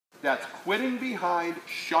That's quitting behind,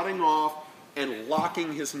 shutting off, and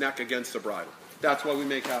locking his neck against the bridle. That's why we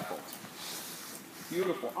make half holds.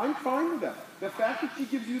 Beautiful. I'm fine with that. The fact that she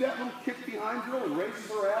gives you that little kick behind girl and raises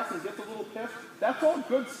her ass and gets a little pissed, that's all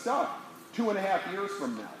good stuff 2.5 years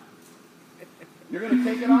from now. You're going to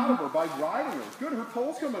take it out of her by riding her. Good, her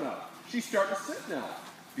toe's coming out. She's starting to sit now.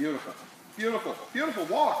 Beautiful. Beautiful. Beautiful.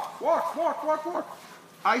 Walk. Walk. Walk. Walk. Walk.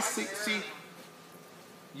 I see,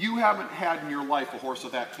 you haven't had in your life a horse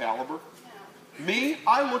of that caliber. Me,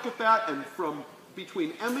 I look at that and from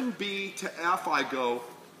between M and B to F I go,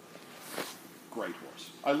 great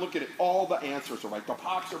horse. I look at it, all the answers are right. The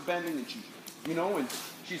pocks are bending and she's, and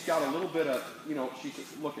she's got a little bit of,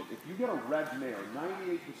 look at, if you get a red mare,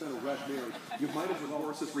 98% of red mares, you might as well,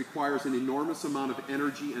 horses requires an enormous amount of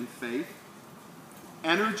energy and faith.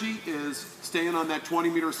 Energy is staying on that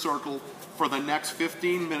 20-meter circle for the next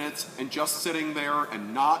 15 minutes and just sitting there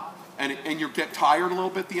and not, and you get tired a little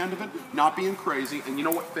bit at the end of it, not being crazy. And you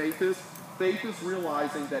know what faith is? Faith is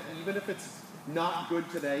realizing that even if it's not good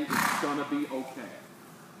today, it's gonna be okay.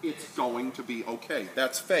 It's going to be okay.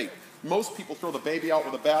 That's faith. Most people throw the baby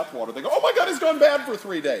out with the bathwater. They go, oh my God, it's gone bad for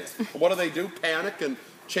 3 days. And what do? Panic and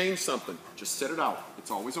change something. Just sit it out. It's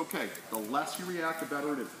always okay. The less you react, the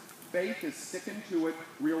better it is. Faith is sticking to it,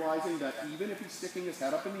 realizing that even if he's sticking his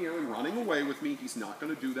head up in the air and running away with me, he's not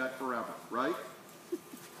going to do that forever, right?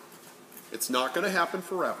 It's not going to happen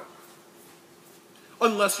forever.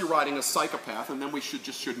 Unless you're riding a psychopath, and then we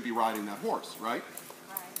shouldn't be riding that horse, right?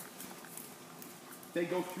 They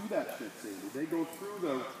go through that shit, Sandy. They go through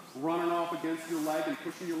the running off against your leg and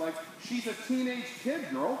pushing your legs. She's a teenage kid,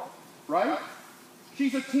 girl, right?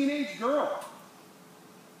 She's a teenage girl.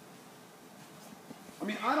 I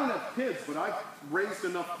mean, I don't have kids, but I've raised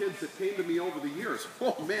enough kids that came to me over the years.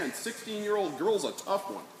 Oh man, 16-year-old girl's a tough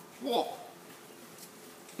one. Whoa.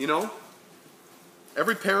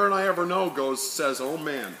 Every parent I ever know says, oh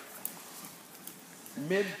man,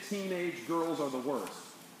 mid-teenage girls are the worst.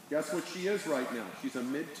 Guess what she is right now? She's a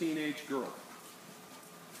mid-teenage girl.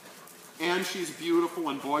 And she's beautiful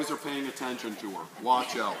and boys are paying attention to her.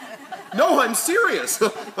 Watch out. No, I'm serious.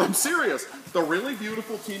 I'm serious. The really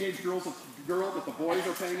beautiful teenage girl that the boys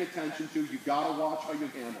are paying attention to, you gotta watch how you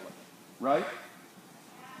handle it. Right?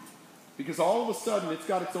 Because all of a sudden it's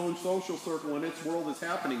got its own social circle and its world is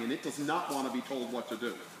happening and it does not want to be told what to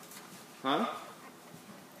do. Huh?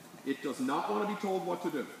 It does not want to be told what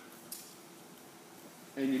to do.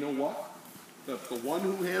 And you know what? The one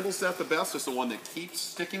who handles that the best is the one that keeps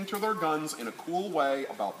sticking to their guns in a cool way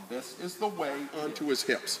about this is the way onto his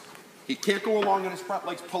hips. He can't go along on his front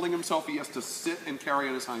legs pulling himself. He has to sit and carry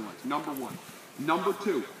on his hind legs. Number one. Number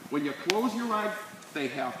two, when you close your leg, they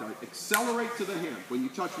have to accelerate to the hand. When you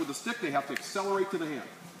touch with the stick, they have to accelerate to the hand.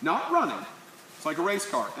 Not running. It's like a race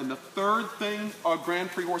car. And the third thing a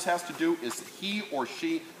Grand Prix horse has to do is he or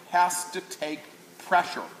she has to take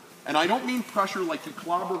pressure. And I don't mean pressure like you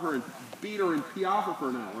clobber her and beat her and piaffe her for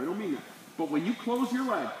an hour. I don't mean that. But when you close your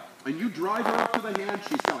leg and you drive her up to the hand,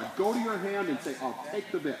 she's got to go to your hand and say, I'll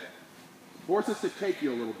take the bit. Horse has to take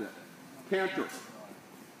you a little bit. Canter.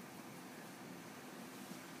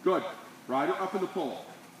 Good. Ride her up in the pole.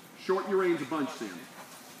 Shorten your reins a bunch, Sandy.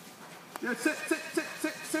 Yeah, sit, sit, sit,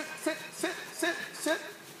 sit, sit, sit, sit, sit, sit.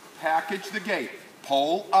 Package the gait.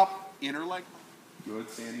 Pole up, inner leg. Good,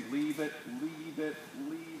 Sandy. Leave it, leave it,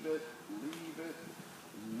 leave it, leave it.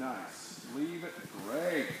 Nice. Leave it.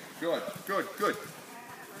 Great. Good, good, good.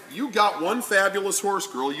 You got one fabulous horse,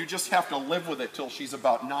 girl. You just have to live with it till she's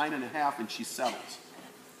about 9.5 and she settles.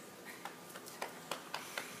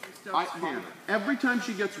 Every time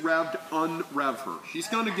she gets revved, unrev her. She's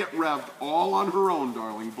going to get revved all on her own,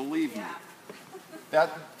 darling. Believe me.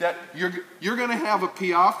 You're going to have a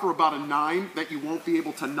piaffe for about a 9 that you won't be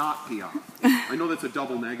able to not piaffe. I know that's a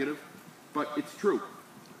double negative, but it's true.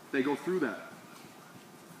 They go through that.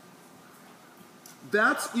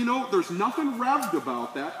 That's, there's nothing revved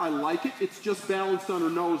about that. I like it. It's just balanced on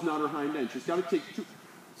her nose, not her hind end. She's got to take two.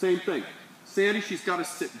 Same thing. Sandy, she's got to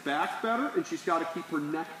sit back better, and she's got to keep her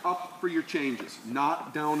neck up for your changes,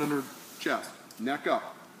 not down on her chest. Neck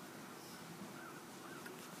up.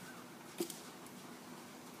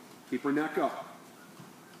 Keep her neck up.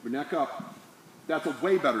 Her neck up. That's a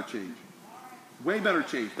way better change. Way better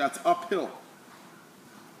change. That's uphill.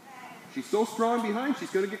 She's so strong behind,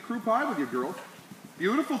 she's going to get croup high with you, girl.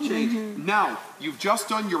 Beautiful change. Now, you've just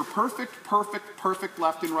done your perfect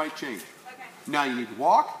left and right change. Okay. Now you need to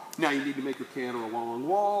walk. Now you need to make her canter a long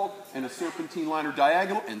wall and a serpentine liner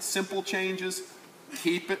diagonal and simple changes.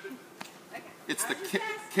 Keep it. Okay. It's the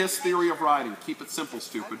KISS theory of riding. Keep it simple,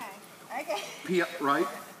 stupid. Okay. Right?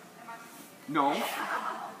 No.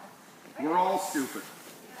 We're all stupid.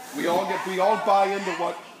 We all buy into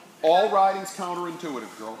what all riding's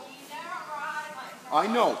counterintuitive, girl. I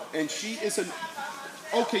know, and she isn't.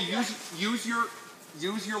 Okay, use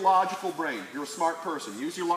your logical brain. You're a smart person. Use your